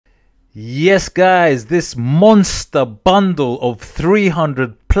Yes, guys, this monster bundle of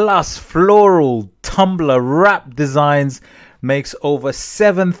 300 plus floral tumbler wrap designs makes over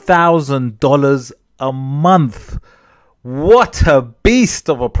 $7,000 a month. What a beast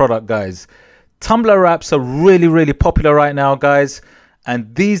of a product, guys. Tumbler wraps are really popular right now, guys.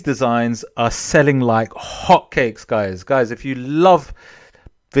 And these designs are selling like hotcakes, guys. Guys, if you love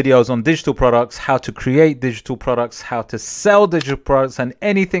videos on digital products, how to create digital products, how to sell digital products, and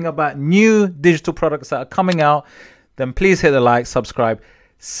anything about new digital products that are coming out, then please hit the like, subscribe,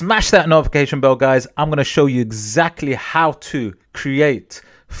 smash that notification bell, guys. I'm going to show you exactly how to create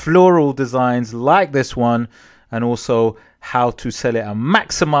floral designs like this one, and also how to sell it and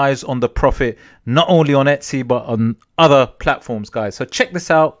maximize on the profit, not only on Etsy, but on other platforms, guys. So check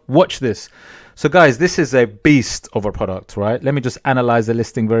this out. Watch this. So guys, this is a beast of a product, right? Let me just analyze the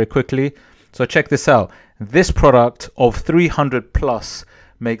listing very quickly. So check this out. This product of 300 plus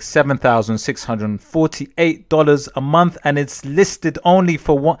makes $7,648 a month, and it's listed only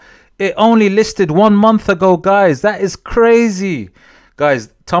for one. It only listed 1 month ago, guys. That is crazy. Guys,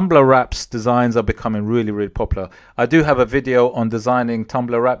 tumbler wraps designs are becoming really popular. I do have a video on designing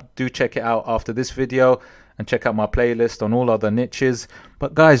tumbler wrap. Do check it out after this video, and check out my playlist on all other niches.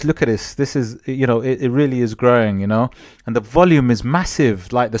 But guys, look at this. This is, you know, it really is growing, you know, and the volume is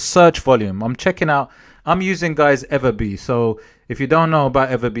massive, like the search volume. I'm using, guys, Everbee. So if you don't know about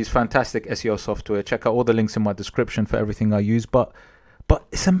Everbee's fantastic SEO software, check out all the links in my description for everything I use. But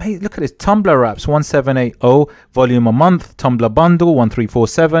it's amazing. Look at this. Tumbler wraps 1780 volume a month. Tumbler bundle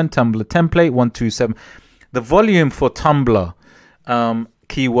 1347. Tumbler template 127. The volume for Tumbler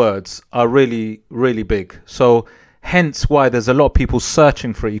keywords are really big, so hence why there's a lot of people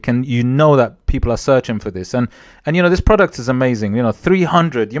searching for it. You know that people are searching for this, and you know, this product is amazing. You know,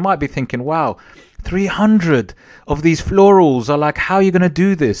 300, you might be thinking, wow, 300 of these florals are like, how are you going to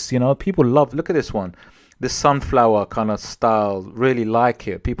do this? You know, people love, look at this one, this sunflower kind of style, really like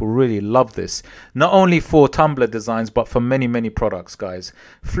it. People really love this, not only for Tumbler designs, but for many products, guys.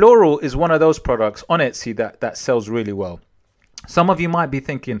 Floral is one of those products on Etsy that sells really well. Some of you might be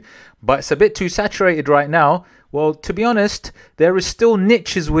thinking, but it's a bit too saturated right now. Well, to be honest, there is still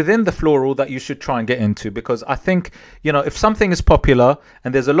niches within the floral that you should try and get into, because I think, you know, if something is popular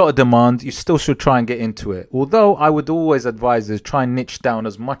and there's a lot of demand, you still should try and get into it. Although I would always advise is try and niche down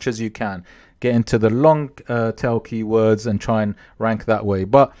as much as you can. Get into the long tail keywords and try and rank that way.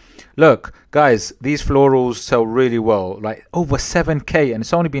 But look, guys, these florals sell really well, like over 7K, and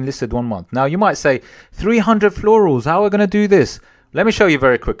it's only been listed 1 month. Now you might say 300 florals, how are we going to do this? Let me show you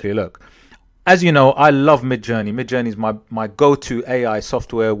very quickly. Look, as you know, I love Midjourney. Midjourney is my go-to AI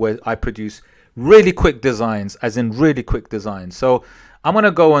software where I produce really quick designs, as in really quick designs. So I'm going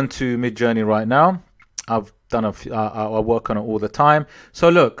to go onto Midjourney right now. I've done I work on it all the time. So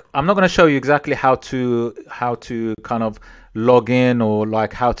look, I'm not going to show you exactly how to kind of log in or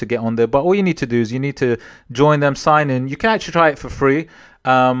like how to get on there, but all you need to do is you need to join them, sign in. You can actually try it for free,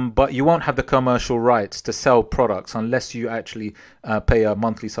 but you won't have the commercial rights to sell products unless you actually pay a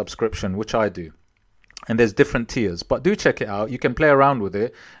monthly subscription, which I do. And there's different tiers, but do check it out. You can play around with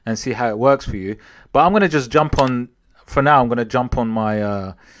it and see how it works for you. But I'm going to just jump on, for now, I'm going to jump on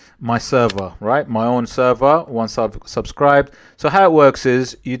my my server, right? My own server once I've subscribed. So how it works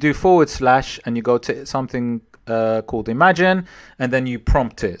is you do / and you go to something called imagine, and then you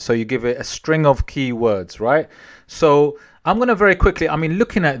prompt it. So you give it a string of keywords, right? So I'm going to very quickly, I mean,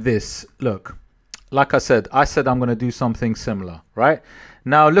 looking at this, look, like I said I'm going to do something similar, right?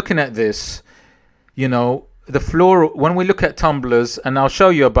 Now looking at this, you know, the floral, when we look at tumblers, and I'll show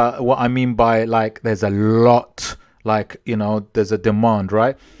you about what I mean by, like, there's a lot, like, you know, there's a demand,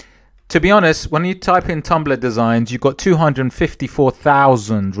 right? To be honest, when you type in Tumbler designs, you've got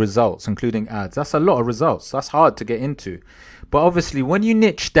 254,000 results, including ads. That's a lot of results. That's hard to get into. But obviously, when you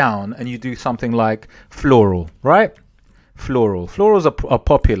niche down and you do something like floral, right? Florals are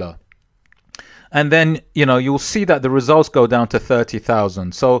popular. And then, you know, you'll see that the results go down to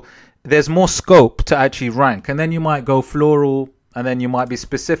 30,000. So there's more scope to actually rank. And then you might go floral, and then you might be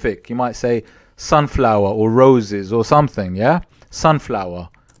specific. You might say sunflower or roses or something, yeah? Sunflower.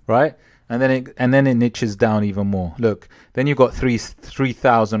 Right, and then it niches down even more. Look, then you've got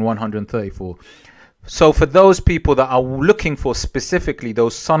 3,134. So for those people that are looking for specifically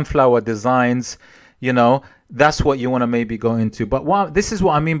those sunflower designs, you know, that's what you want to maybe go into. But this is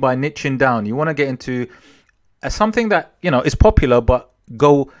what I mean by niching down. You want to get into something that, you know, is popular, but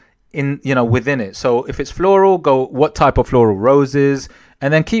go in, you know, within it. So if it's floral, go what type of floral? Roses.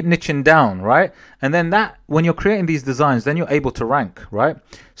 And then keep niching down, right? And then that, when you're creating these designs, then you're able to rank, right?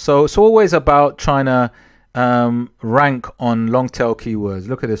 So it's always about trying to rank on long tail keywords.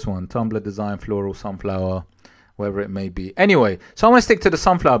 Look at this one: Tumbler design, floral, sunflower, wherever it may be. Anyway, so I'm gonna stick to the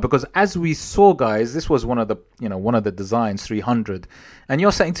sunflower because as we saw, guys, this was one of the designs, 300. And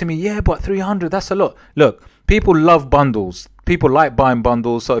you're saying to me, yeah, but 300, that's a lot. Look, people love bundles. People like buying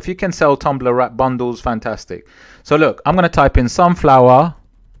bundles. So if you can sell Tumbler wrap bundles, fantastic. So look, I'm gonna type in sunflower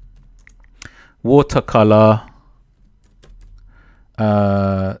watercolor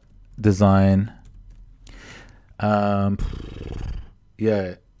design.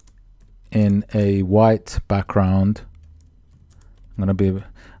 Yeah, in a white background.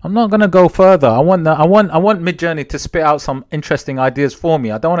 I'm not gonna go further. I want Midjourney to spit out some interesting ideas for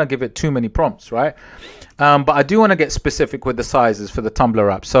me. I don't want to give it too many prompts, right? But I do want to get specific with the sizes for the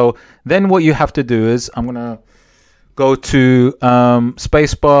Tumbler app. So then what you have to do is I'm gonna go to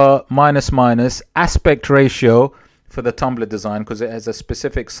spacebar minus aspect ratio for the Tumbler design because it has a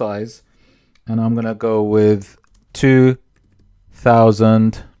specific size, and I'm gonna go with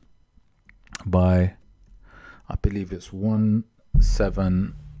 2000 by, I believe it's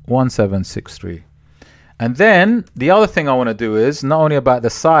 1763. And then the other thing I want to do is not only about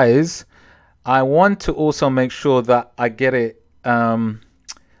the size, I want to also make sure that I get it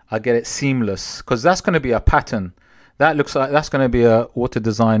seamless, because that's going to be a pattern. That looks like that's going to be a water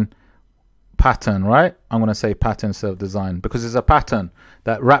design pattern, right? I'm going to say pattern instead of design because it's a pattern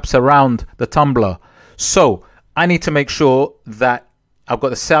that wraps around the tumbler. So I need to make sure that I've got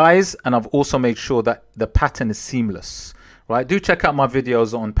the size, and I've also made sure that the pattern is seamless, right? Do check out my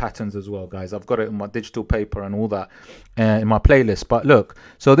videos on patterns as well, guys. I've got it in my digital paper and all that in my playlist. But look,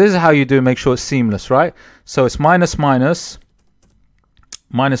 so this is how you do make sure it's seamless, right? So it's minus,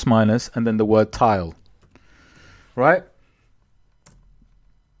 and then the word tile, right?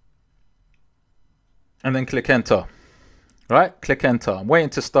 And then click enter, right? Click enter. I'm waiting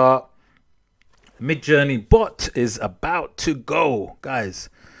to start. Midjourney bot is about to go, guys.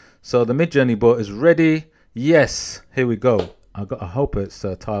 So the Midjourney bot is ready. Yes, here we go. I hope it's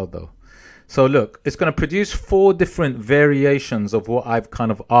tiled though. So look, it's going to produce 4 different variations of what I've kind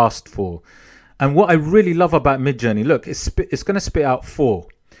of asked for. And what I really love about Midjourney, look, it's going to spit out 4.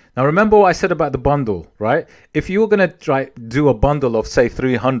 Now remember what I said about the bundle, right? If you were going to do a bundle of say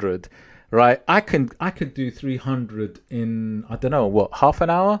 300, right? I could do 300 in, I don't know, what, half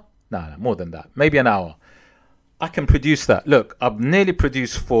an hour? No, more than that. Maybe an hour. I can produce that. Look, I've nearly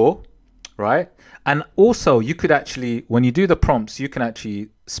produced 4, right? And also, you could actually, when you do the prompts, you can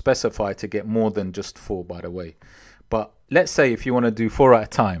actually specify to get more than just 4, by the way. But let's say if you want to do 4 at a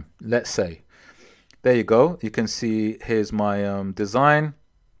time, let's say. There you go. You can see here's my design.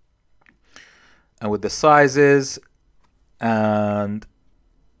 And with the sizes. And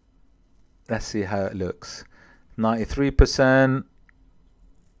let's see how it looks. 93%.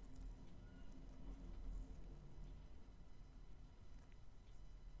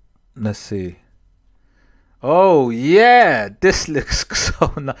 Let's see. Oh yeah, this looks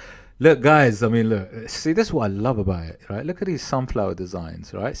so nice. Look, guys, I mean, look, see, this is what I love about it, right? Look at these sunflower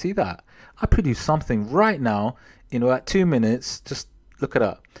designs, right? See that? I produced something right now in about 2 minutes. Just look at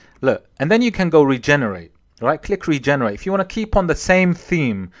that. Look, and then you can go regenerate, right? Click regenerate. If you want to keep on the same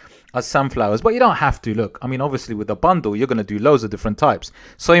theme as sunflowers, but you don't have to. Look, I mean, obviously with a bundle, you're going to do loads of different types.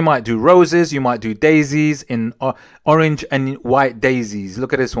 So you might do roses, you might do daisies in orange and white daisies.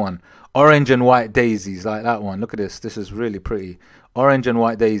 Look at this one. Orange and white daisies, like that one. Look at this. This is really pretty. Orange and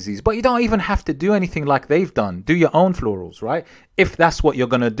white daisies. But you don't even have to do anything like they've done. Do your own florals, right? If that's what you're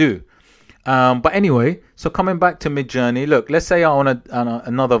going to do. But anyway, so coming back to Midjourney, look, let's say I want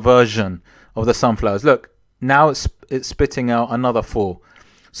another version of the sunflowers. Look, now it's spitting out another 4.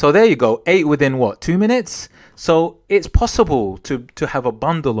 So there you go, 8 within what, 2 minutes? So it's possible to have a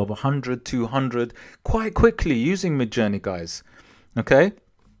bundle of 100, 200 quite quickly using Midjourney, guys. Okay,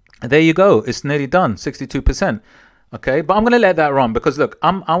 there you go. It's nearly done, 62%. Okay, but I'm going to let that run because look,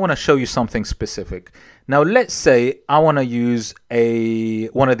 I want to show you something specific. Now, let's say I want to use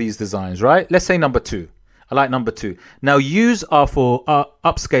one of these designs, right? Let's say number 2. I like number 2. Now, use are for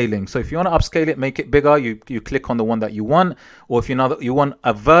upscaling. So if you want to upscale it, make it bigger, you click on the one that you want. Or if you want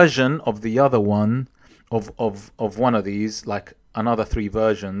a version of the other one, of one of these, like another 3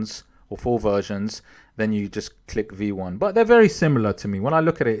 versions or 4 versions, then you just click V1. But they're very similar to me. When I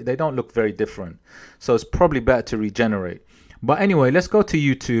look at it, they don't look very different. So it's probably better to regenerate. But anyway, let's go to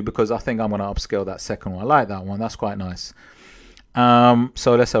YouTube because I think I'm going to upscale that second one. I like that one. That's quite nice.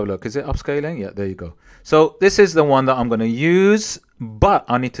 So let's have a look. Is it upscaling? Yeah, there you go. So this is the one that I'm going to use, but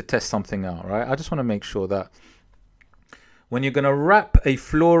I need to test something out, right? I just want to make sure that when you're going to wrap a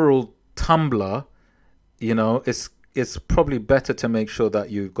floral tumbler, you know, it's probably better to make sure that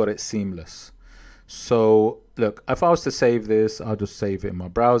you've got it seamless. So look, if I was to save this, I'll just save it in my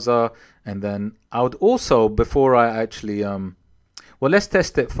browser, and then I would also, before I actually well, let's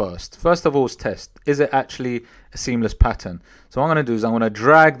test it first. First of all, is test, is it actually a seamless pattern? So what I'm going to do is I'm going to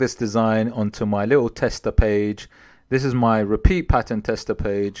drag this design onto my little tester page. This is my repeat pattern tester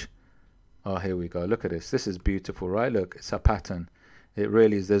page. Oh, here we go. Look at this. This is beautiful, right? Look, it's a pattern. It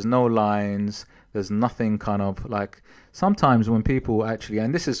really is. There's no lines. There's nothing kind of like, sometimes when people actually,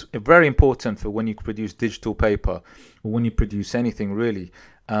 and this is very important for when you produce digital paper or when you produce anything really,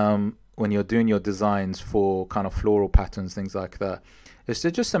 when you're doing your designs for kind of floral patterns, things like that, is to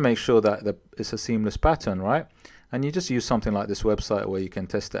just to make sure that it's a seamless pattern, right? And you just use something like this website where you can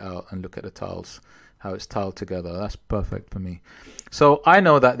test it out and look at the tiles, how it's tiled together. That's perfect for me. So I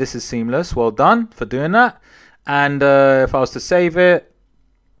know that this is seamless. Well done for doing that. And if I was to save it,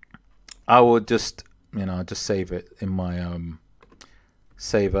 I would just, you know, just save it in my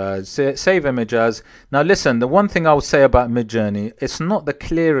save image as. Now listen, the one thing I would say about Midjourney, it's not the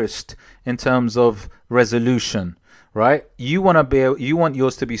clearest in terms of resolution, right? You want to be, you want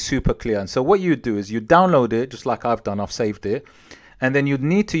yours to be super clear. And so what you do is you download it, just like I've done, I've saved it. And then you'd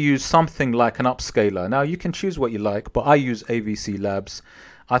need to use something like an upscaler. Now you can choose what you like, but I use AVC Labs.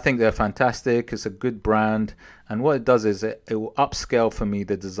 I think they're fantastic. It's a good brand. And what it does is it will upscale for me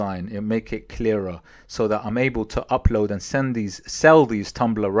the design. It'll make it clearer so that I'm able to upload and sell these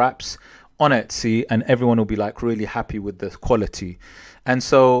Tumbler wraps on Etsy, and everyone will be like really happy with the quality. And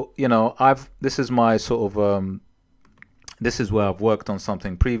so, you know, this is my sort of, this is where I've worked on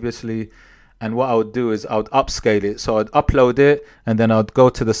something previously. And what I would do is I would upscale it. So I'd upload it, and then I'd go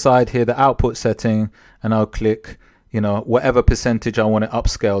to the side here, the output setting, and I'll click, you know, whatever percentage I want it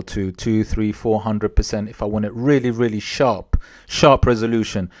upscale to, 200, 300, 400%. If I want it really, really sharp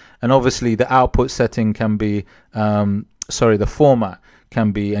resolution. And obviously the output setting can be, the format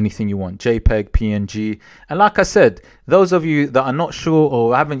can be anything you want, JPEG, PNG. And like I said, those of you that are not sure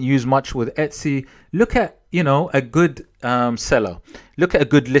or haven't used much with Etsy, look at, you know, a good seller. Look at a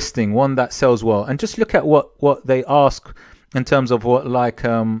good listing, one that sells well, and just look at what they ask in terms of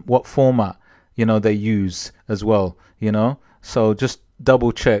what format, you know, they use as well, you know. So just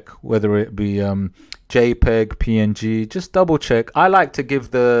double check whether it be JPEG, PNG. Just double check. I like to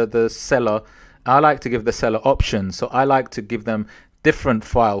give the seller options. So I like to give them different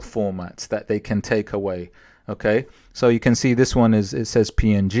file formats that they can take away. Okay, so you can see this one is, it says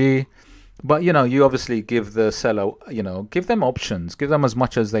PNG, but you know, you obviously give the seller, you know, give them options, give them as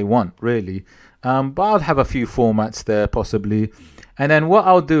much as they want really. But I'll have a few formats there possibly. And then what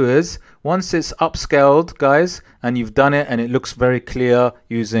I'll do is, once it's upscaled, guys, and you've done it and it looks very clear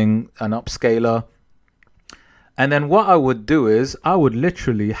using an upscaler, and then what I would do is I would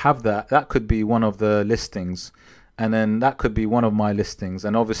literally have that could be one of the listings, and then that could be one of my listings.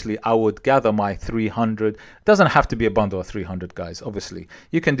 And obviously I would gather my 300. It doesn't have to be a bundle of 300, guys. Obviously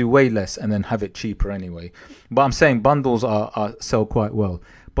you can do way less and then have it cheaper anyway, but I'm saying bundles are sell quite well.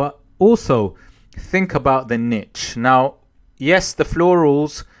 But also think about the niche. Now yes, the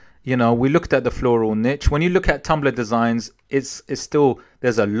florals, you know, we looked at the floral niche. When you look at Tumbler designs, it's still,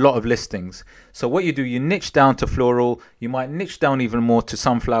 there's a lot of listings. So what you do, you niche down to floral. You might niche down even more to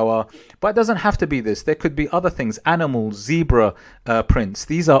sunflower, but it doesn't have to be this. There could be other things, animals, zebra prints.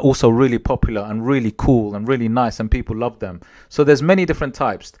 These are also really popular and really cool and really nice, and people love them. So there's many different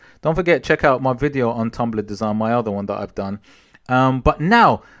types. Don't forget, check out my video on Tumbler design, my other one that I've done. But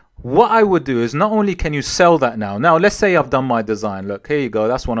now, what I would do is, not only can you sell that now. Now, let's say I've done my design. Look, here you go.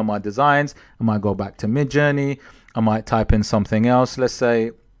 That's one of my designs. I might go back to Midjourney. I might type in something else. Let's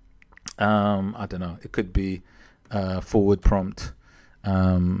say, I don't know. It could be forward prompt,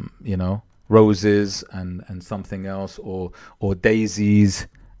 you know, roses and something else, or daisies,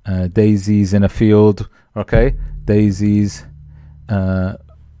 daisies in a field. Okay, daisies,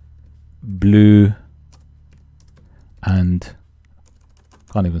 blue and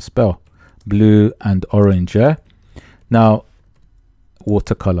can't even spell, blue and orange. Yeah, now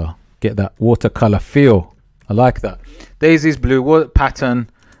watercolor, get that watercolor feel. I like that. Daisy's blue pattern,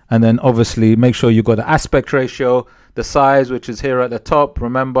 and then obviously make sure you got the aspect ratio, the size, which is here at the top.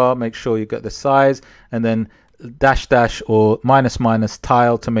 Remember, make sure you get the size, and then dash dash or minus minus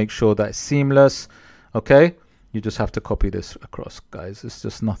tile to make sure that it's seamless. Okay, you just have to copy this across, guys. It's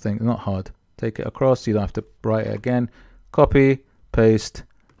just nothing, not hard. Take it across. You don't have to write it again. Copy, paste,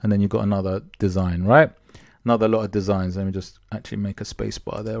 and then you got another design, right? Another lot of designs. Let me just actually make a space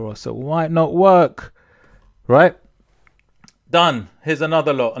bar there, or so it might not work, right? Done. Here's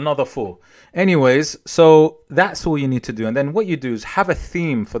another lot, another 4. Anyways, so that's all you need to do. And then what you do is have a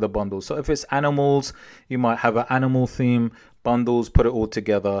theme for the bundle. So if it's animals, you might have an animal theme, bundles, put it all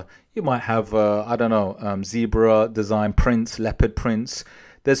together. You might have, I don't know, zebra design prints, leopard prints.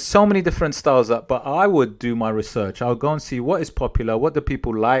 There's so many different styles that, but I would do my research. I'll go and see what is popular, what do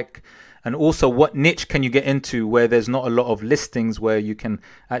people like, and also what niche can you get into where there's not a lot of listings where you can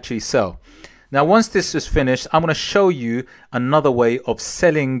actually sell. Now, once this is finished, I'm going to show you another way of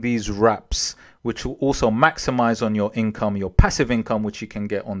selling these wraps, which will also maximize on your income, your passive income, which you can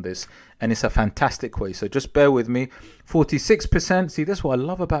get on this. And it's a fantastic way. So just bear with me. 46%. See, that's what I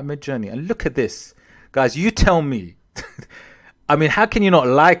love about Midjourney. And look at this. Guys, you tell me. I mean, how can you not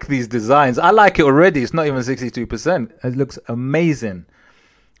like these designs? I like it already. It's not even 62%. It looks amazing,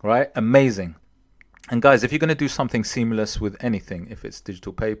 right? Amazing. And guys, if you're going to do something seamless with anything, if it's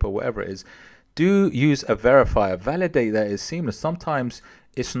digital paper, whatever it is, do use a verifier, validate that it's seamless. Sometimes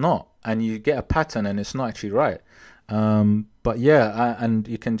it's not, and you get a pattern and it's not actually right. But yeah, and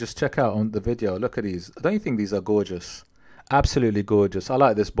you can just check out on the video. Look at these. Don't you think these are gorgeous? Absolutely gorgeous. I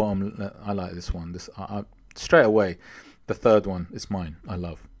like this bottom. I like this one. This straight away, the third one is mine. I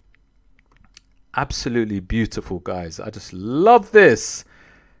love. Absolutely beautiful, guys. I just love this.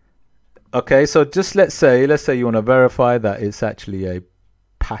 Okay, so just let's say you want to verify that it's actually a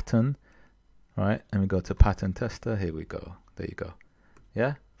pattern. Right, and we go to pattern tester. Here we go. There you go.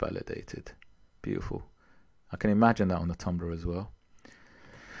 Yeah, validated. Beautiful. I can imagine that on the Tumbler as well.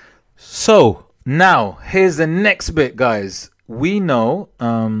 So now here's the next bit, guys. We know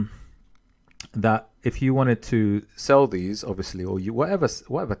that if you wanted to sell these, obviously, or you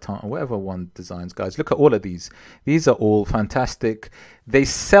whatever one designs, guys, look at all of these. These are all fantastic. They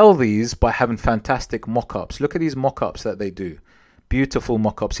sell these by having fantastic mock-ups. Look at these mock-ups that they do. Beautiful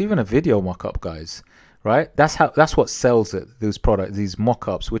mock-ups, even a video mock-up, guys, right? That's what sells it, those products, these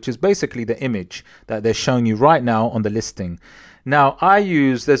mock-ups, which is basically the image that they're showing you right now on the listing. Now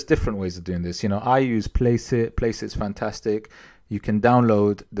there's different ways of doing this. You know, I use Placeit. Placeit's fantastic. You can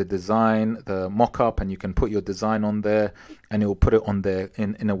download the design, the mock-up, and you can put your design on there, and it will put it on there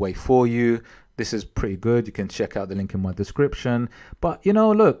in a way for you. This is pretty good. You can check out the link in my description. But you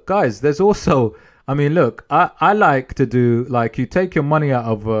know, look, guys, there's also, I mean, look, I like to do, like, you take your money out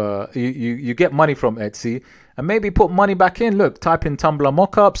of, you get money from Etsy and maybe put money back in. Look, type in Tumbler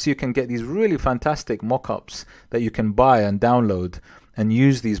mockups. You can get these really fantastic mockups that you can buy and download and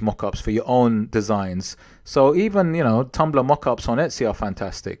use these mockups for your own designs. So even, you know, Tumbler mockups on Etsy are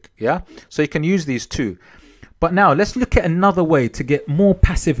fantastic. Yeah. So you can use these too. But now let's look at another way to get more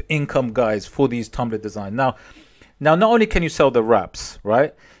passive income, guys, for these Tumbler designs. Now, not only can you sell the wraps,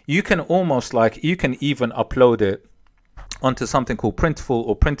 right? You can almost you can even upload it onto something called Printful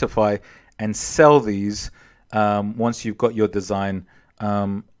or Printify and sell these once you've got your design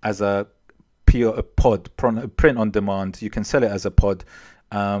as a pod, print on demand. You can sell it as a pod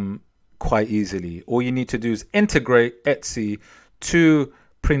quite easily. All you need to do is integrate Etsy to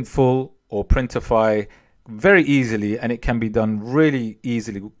Printful or Printify very easily, and it can be done really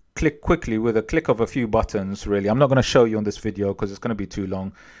easily. Click quickly with a click of a few buttons. Really, I'm not going to show you on this video because it's going to be too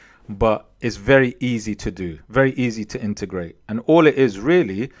long, but it's very easy to do, very easy to integrate. And all it is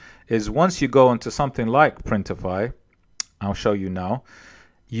really is, once you go into something like Printify, I'll show you now,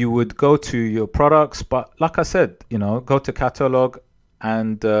 you would go to your products, but like I said, you know, go to catalog,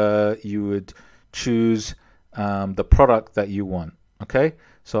 and you would choose the product that you want. Okay,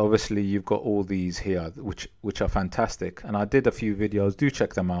 so obviously you've got all these here, which are fantastic, and I did a few videos. Do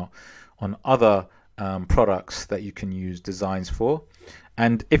check them out on other products that you can use designs for.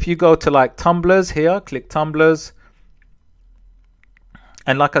 And if you go to like tumblers here, click tumblers,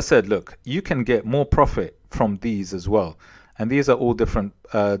 and like I said, look, you can get more profit from these as well. And these are all different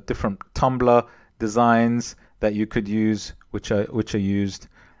Tumbler designs that you could use, which are used,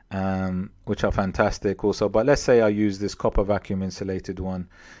 which are fantastic also. But let's say I use this copper vacuum insulated one.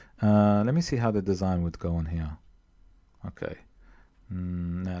 Let me see how the design would go on here. Okay.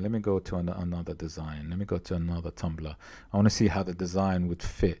 Now let me go to another design. Let me go to another Tumbler. I want to see how the design would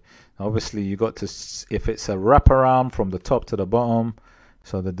fit. Obviously, you got to, if it's a wraparound from the top to the bottom,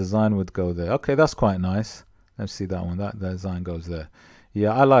 so the design would go there. Okay, that's quite nice. Let's see that one. That design goes there.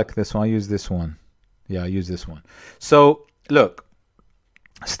 Yeah, I like this one. I use this one. Yeah, I use this one. So look,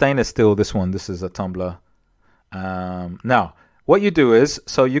 stainless steel. This one. This is a Tumbler. Now, what you do is,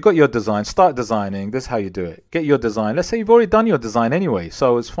 so you got your design. Start designing. This is how you do it. Get your design. Let's say you've already done your design anyway,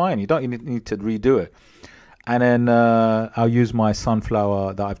 so it's fine. You don't need to redo it. And then I'll use my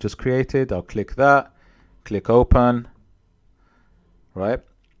sunflower that I've just created. I'll click that. Click open. Right.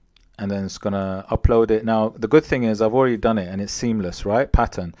 and then it's gonna upload it. Now the good thing is I've already done it and it's seamless, right?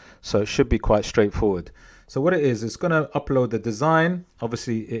 Pattern, so it should be quite straightforward. So what it is, it's gonna upload the design.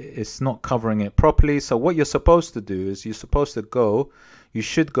 Obviously it's not covering it properly, so what you're supposed to do is you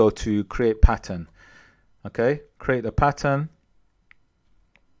should go to create pattern. Okay, create a pattern,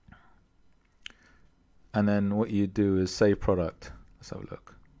 and then what you do is save product. Let's have a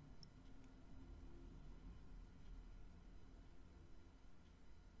look.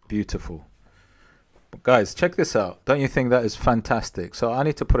 Beautiful. But guys, check this out. Don't you think that is fantastic? So I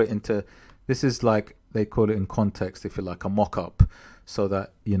need to put it into, this is like, they call it in context, if you like, a mock-up, so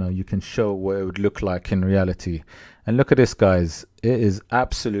that you can show what it would look like in reality. And look at this, guys. It is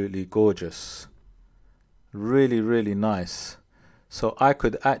absolutely gorgeous. Really, really nice. So I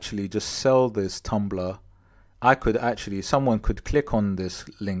could actually just sell this Tumbler. Someone could click on this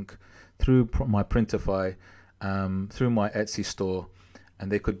link through my Printify, through my Etsy store,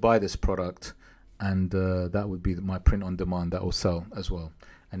 and they could buy this product, and that would be my print on demand that will sell as well.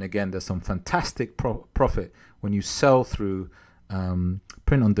 And again, there's some fantastic profit when you sell through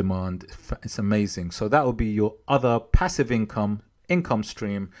print on demand. It's amazing. So that will be your other passive income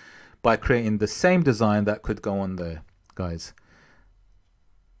stream by creating the same design that could go on there, guys.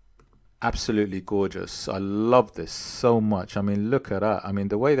 Absolutely gorgeous. I love this so much. I mean, look at that. I mean,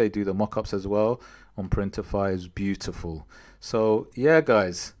 the way they do the mock-ups as well on Printify is beautiful. So yeah,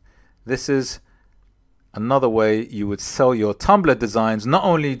 guys, this is another way you would sell your Tumbler designs, not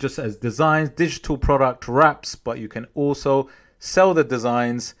only just as designs, digital product wraps, but you can also sell the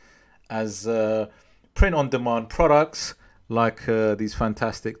designs as print on demand products, like these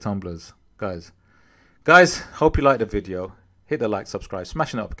fantastic tumblers. Guys, hope you liked the video. Hit the like, subscribe,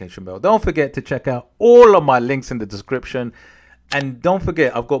 smash the notification bell. Don't forget to check out all of my links in the description. And don't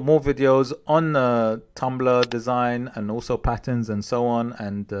forget, I've got more videos on Tumbler design and also patterns and so on.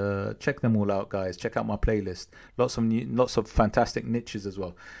 And check them all out, guys. Check out my playlist. Lots of fantastic niches as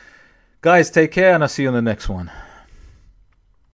well. Guys, take care, and I'll see you on the next one.